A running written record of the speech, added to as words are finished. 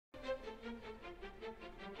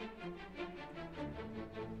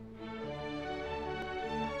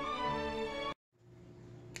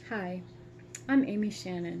Hi, I'm Amy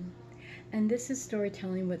Shannon, and this is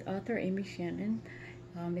Storytelling with author Amy Shannon,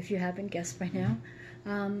 if you haven't guessed by now.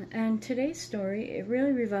 And today's story, it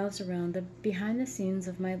really revolves around the behind the scenes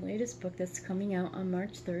of my latest book that's coming out on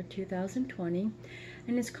March 3rd, 2020,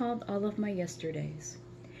 and it's called All of My Yesterdays.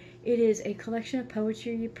 It is a collection of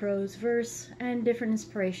poetry, prose, verse, and different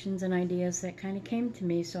inspirations and ideas that kind of came to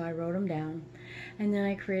me, so I wrote them down, and then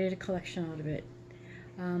I created a collection out of it.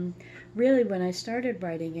 Really, when I started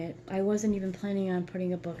writing it, I wasn't even planning on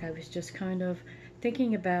putting a book. I was just kind of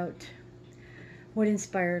thinking about what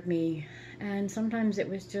inspired me. And sometimes it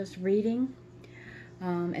was just reading.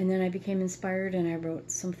 And then I became inspired and I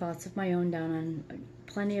wrote some thoughts of my own down on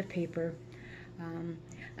plenty of paper.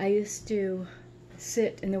 I used to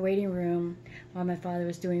sit in the waiting room while my father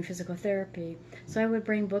was doing physical therapy. So I would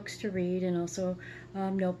bring books to read and also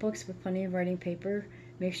notebooks with plenty of writing paper,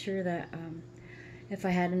 make sure that if I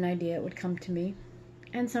had an idea, it would come to me.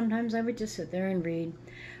 And sometimes I would just sit there and read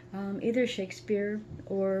either Shakespeare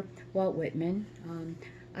or Walt Whitman.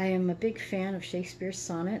 I am a big fan of Shakespeare's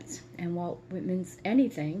sonnets and Walt Whitman's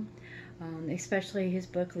anything, especially his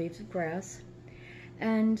book Leaves of Grass.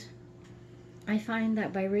 And I find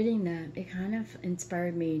that by reading that, it kind of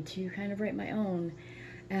inspired me to kind of write my own.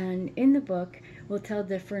 And in the book, we'll tell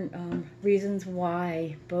different reasons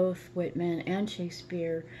why both Whitman and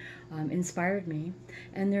Shakespeare inspired me.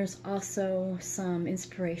 And there's also some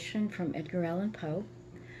inspiration from Edgar Allan Poe.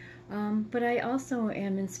 But I also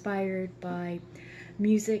am inspired by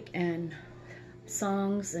music and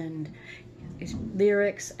songs and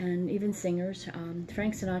lyrics and even singers.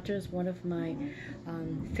 Frank Sinatra is one of my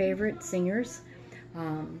favorite singers.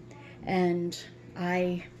 And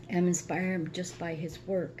I am inspired just by his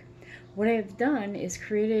work. What I've done is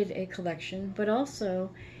created a collection, but also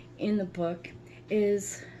in the book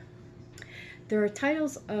there are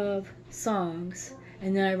titles of songs,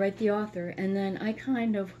 and then I write the author, and then I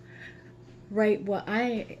kind of write what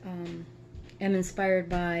I am inspired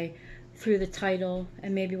by through the title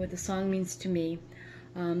and maybe what the song means to me.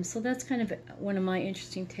 So that's kind of one of my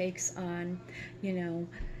interesting takes on,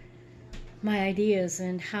 my ideas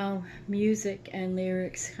and how music and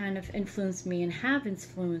lyrics kind of influenced me and have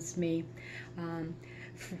influenced me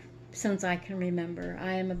since I can remember.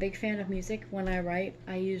 I am a big fan of music. When I write,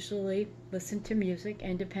 I usually listen to music,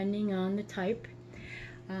 and depending on the type,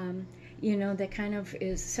 that kind of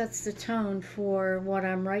sets the tone for what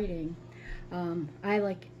I'm writing. I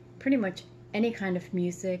like pretty much any kind of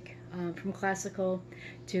music, from classical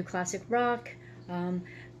to classic rock,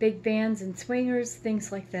 big bands and swingers,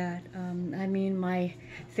 things like that. I mean, my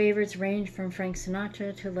favorites range from Frank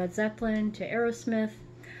Sinatra to Led Zeppelin to Aerosmith,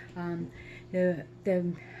 the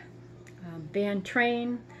band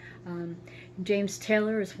Train. James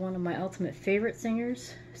Taylor is one of my ultimate favorite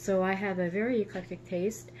singers, so I have a very eclectic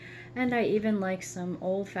taste, and I even like some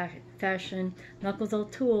old-fashioned Knuckles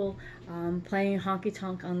O'Toole playing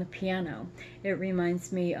honky-tonk on the piano. It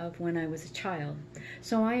reminds me of when I was a child.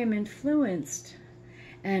 So I am influenced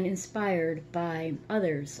and inspired by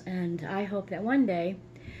others, and I hope that one day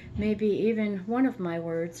maybe even one of my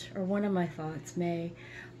words or one of my thoughts may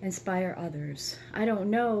inspire others. I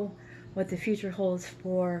don't know what the future holds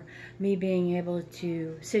for me being able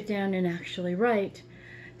to sit down and actually write,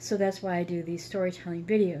 so that's why I do these storytelling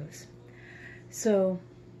videos. So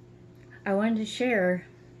I wanted to share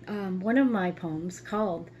one of my poems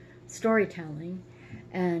called Storytelling,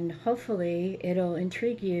 and hopefully it'll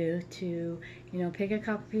intrigue you to pick a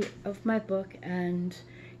copy of my book and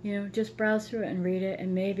just browse through it and read it,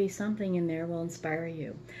 and maybe something in there will inspire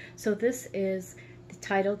you. So this is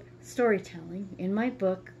titled Storytelling in my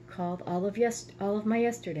book called All of My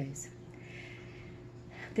Yesterdays.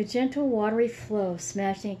 The gentle watery flow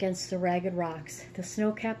smashing against the ragged rocks, the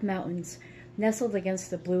snow-capped mountains nestled against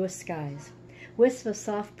the bluest skies, wisps of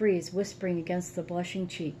soft breeze whispering against the blushing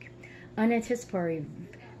cheek, unanticipatory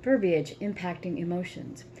verbiage impacting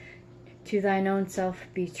emotions. To thine own self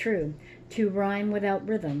be true, to rhyme without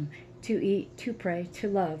rhythm, to eat, to pray, to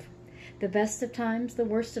love. The best of times, the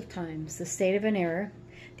worst of times, the state of an error,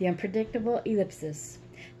 the unpredictable ellipsis,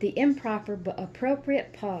 the improper but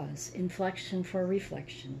appropriate pause, inflection for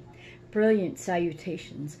reflection, brilliant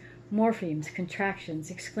salutations, morphemes,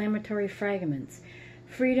 contractions, exclamatory fragments,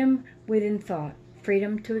 freedom within thought,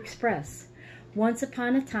 freedom to express. Once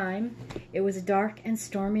upon a time, it was a dark and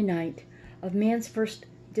stormy night of man's first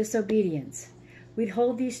disobedience. We'd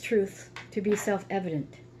hold these truths to be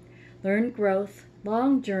self-evident. Learned growth,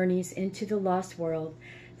 long journeys into the lost world,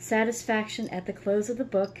 satisfaction at the close of the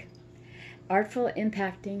book, artful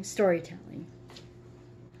impacting storytelling.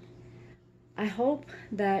 I hope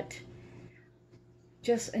that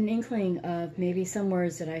just an inkling of maybe some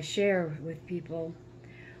words that I share with people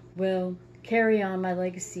will carry on my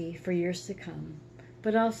legacy for years to come,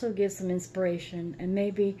 but also give some inspiration and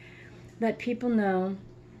maybe let people know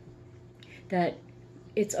that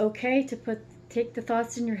it's okay to take the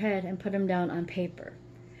thoughts in your head and put them down on paper.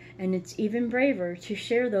 And it's even braver to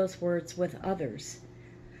share those words with others.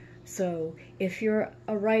 So if you're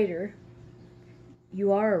a writer,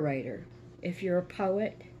 you are a writer. If you're a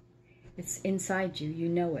poet, it's inside you. You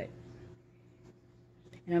know it.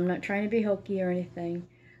 And I'm not trying to be hokey or anything,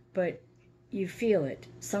 but you feel it.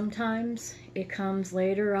 Sometimes it comes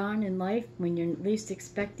later on in life when you're least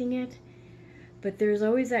expecting it, but there's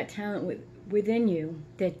always that talent within you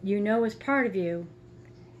that you know is part of you,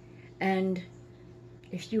 and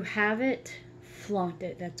if you have it, flaunt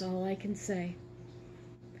it. That's all I can say.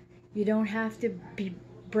 You don't have to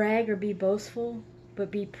brag or be boastful,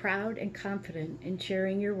 but be proud and confident in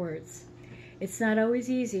sharing your words. It's not always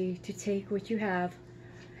easy to take what you have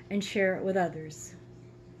and share it with others.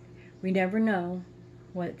 We never know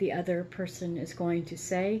what the other person is going to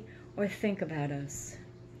say or think about us.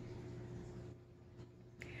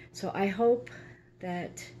 So I hope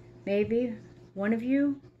that maybe one of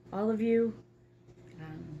you, all of you,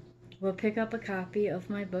 will pick up a copy of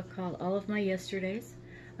my book called All of My Yesterdays,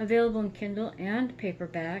 available in Kindle and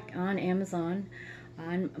paperback on Amazon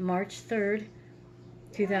on March 3rd,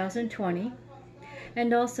 2020.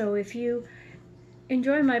 And also, if you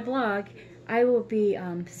enjoy my blog, I will be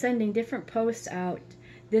sending different posts out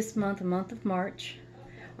this month, the month of March,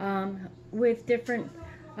 with different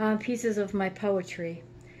pieces of my poetry.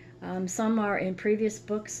 Some are in previous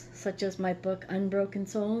books, such as my book Unbroken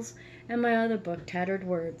Souls and my other book, Tattered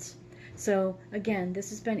Words. So again, this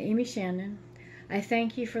has been Amy Shannon. I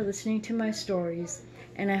thank you for listening to my stories,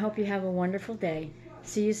 and I hope you have a wonderful day.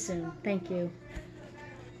 See you soon. Thank you.